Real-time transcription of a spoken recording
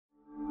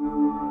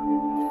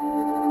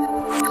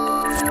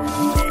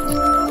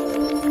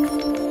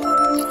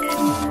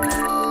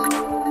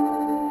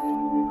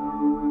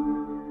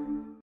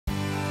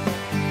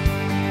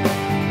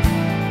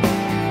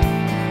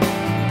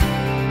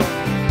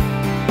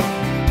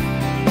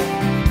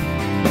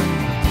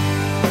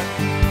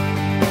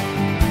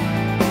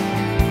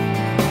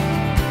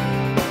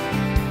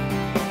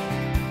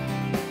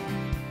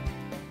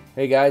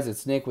Hey guys,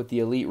 it's Nick with the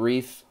Elite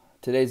Reef.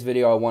 Today's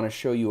video I want to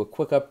show you a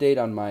quick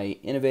update on my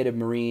Innovative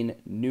Marine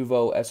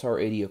Nuvo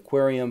SR80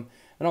 aquarium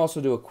and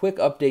also do a quick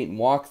update and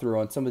walkthrough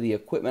on some of the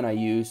equipment I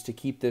use to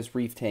keep this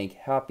reef tank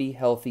happy,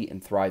 healthy,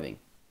 and thriving.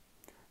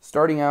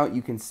 Starting out,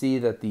 you can see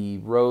that the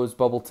rose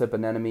bubble tip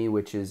anemone,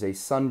 which is a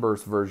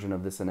sunburst version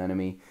of this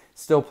anemone,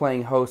 still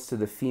playing host to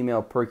the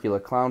female percula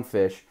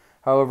clownfish.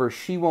 However,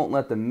 she won't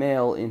let the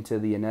male into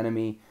the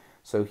anemone,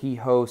 so he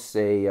hosts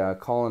a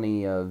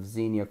colony of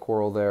xenia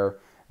coral there,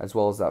 as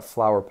well as that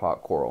flower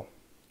pot coral.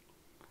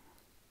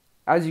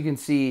 As you can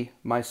see,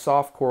 my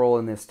soft coral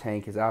in this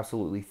tank is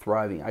absolutely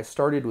thriving. I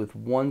started with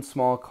one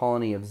small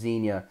colony of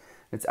xenia.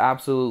 It's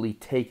absolutely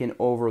taken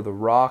over the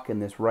rock in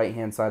this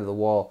right-hand side of the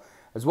wall,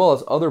 as well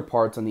as other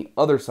parts on the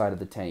other side of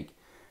the tank.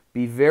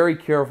 Be very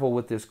careful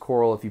with this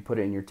coral if you put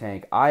it in your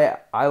tank. I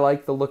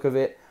like the look of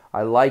it.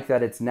 I like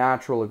that it's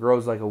natural, it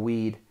grows like a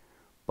weed,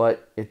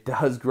 but it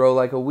does grow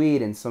like a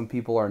weed, and some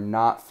people are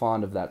not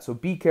fond of that. So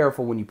be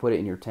careful when you put it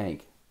in your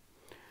tank.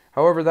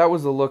 However, that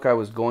was the look I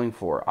was going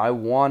for. I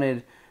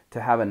wanted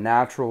to have a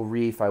natural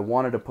reef. I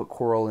wanted to put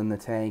coral in the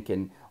tank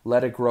and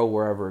let it grow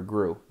wherever it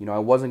grew. You know, I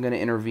wasn't going to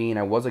intervene.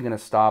 I wasn't going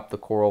to stop the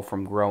coral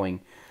from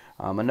growing.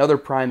 Another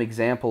prime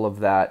example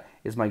of that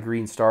is my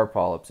green star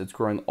polyps. It's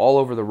growing all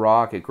over the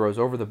rock. It grows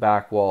over the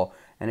back wall,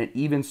 and it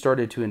even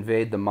started to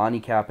invade the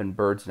monicap and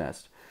bird's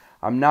nest.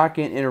 I'm not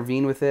going to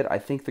intervene with it. I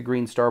think the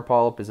green star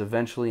polyp is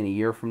eventually, in a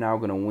year from now,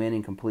 going to win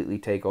and completely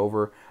take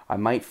over. I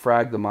might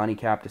frag the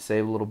monicap to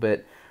save a little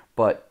bit,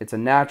 but it's a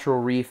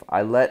natural reef.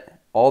 I let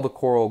all the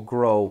coral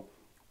grow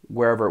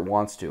wherever it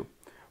wants to.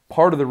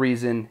 Part of the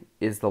reason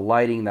is the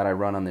lighting that I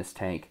run on this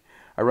tank.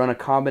 I run a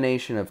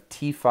combination of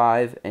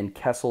T5 and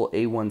Kessel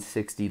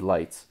A160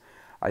 lights.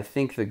 I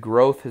think the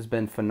growth has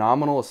been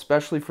phenomenal,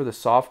 especially for the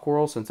soft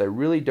coral, since I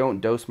really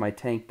don't dose my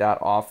tank that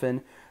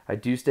often. I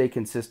do stay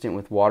consistent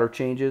with water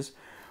changes,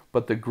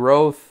 but the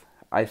growth,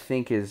 I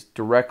think, is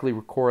directly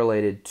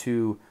correlated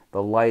to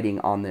the lighting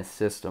on this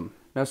system.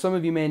 Now, some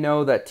of you may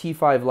know that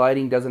T5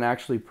 lighting doesn't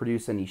actually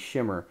produce any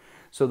shimmer,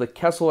 so the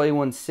Kessel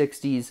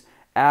A160s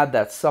add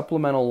that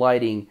supplemental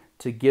lighting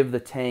to give the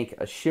tank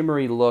a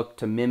shimmery look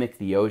to mimic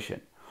the ocean.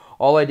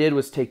 All I did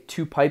was take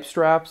two pipe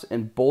straps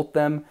and bolt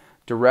them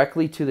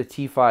directly to the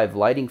T5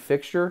 lighting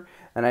fixture,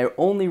 and I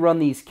only run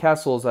these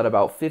Kessels at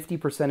about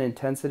 50%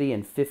 intensity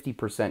and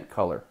 50%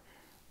 color.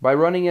 By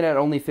running it at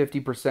only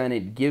 50%,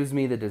 it gives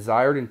me the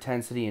desired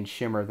intensity and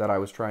shimmer that I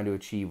was trying to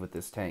achieve with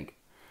this tank.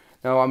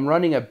 Now, I'm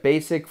running a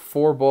basic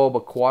 4-bulb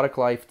Aquatic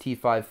Life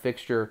T5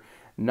 fixture,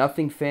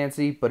 nothing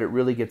fancy, but it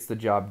really gets the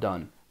job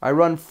done. I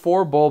run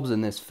 4 bulbs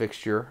in this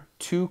fixture,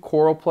 2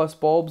 Coral Plus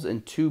bulbs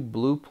and 2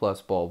 Blue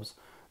Plus bulbs.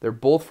 They're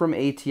both from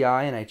ATI,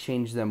 and I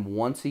change them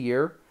once a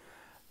year.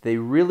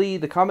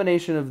 The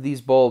combination of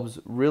these bulbs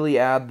really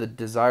add the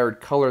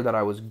desired color that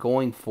I was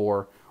going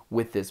for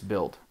with this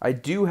build. I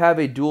do have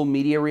a dual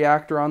media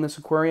reactor on this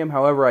aquarium,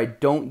 however I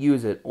don't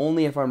use it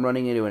only if I'm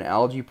running into an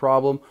algae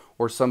problem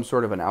or some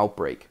sort of an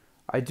outbreak.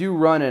 I do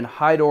run an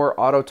high-door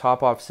auto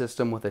top-off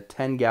system with a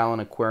 10-gallon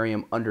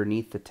aquarium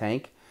underneath the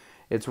tank.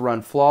 It's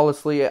run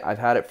flawlessly. I've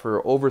had it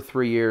for over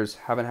 3 years,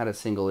 haven't had a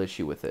single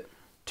issue with it.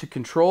 To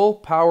control,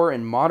 power,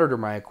 and monitor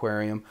my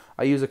aquarium,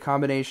 I use a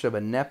combination of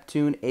a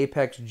Neptune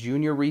Apex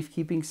Junior reef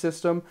keeping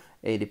system,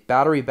 a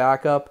battery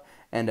backup,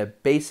 and a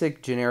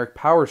basic generic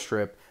power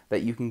strip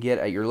that you can get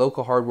at your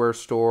local hardware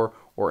store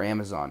or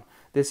Amazon.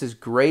 This is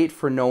great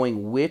for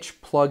knowing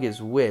which plug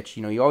is which.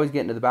 You know, you always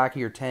get into the back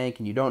of your tank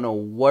and you don't know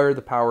where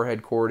the power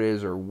head cord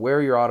is or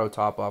where your auto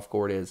top-off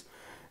cord is.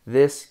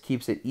 This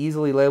keeps it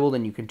easily labeled,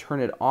 and you can turn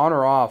it on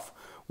or off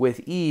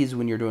with ease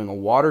when you're doing a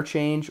water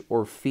change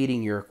or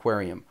feeding your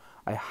aquarium.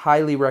 I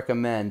highly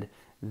recommend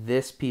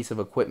this piece of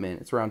equipment.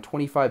 It's around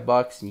 25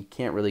 bucks and you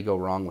can't really go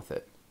wrong with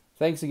it.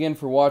 Thanks again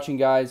for watching,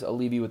 guys. I'll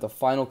leave you with a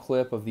final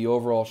clip of the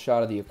overall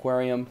shot of the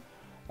aquarium.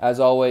 As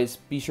always,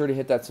 be sure to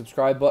hit that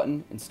subscribe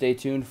button and stay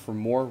tuned for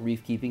more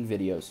reef keeping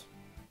videos.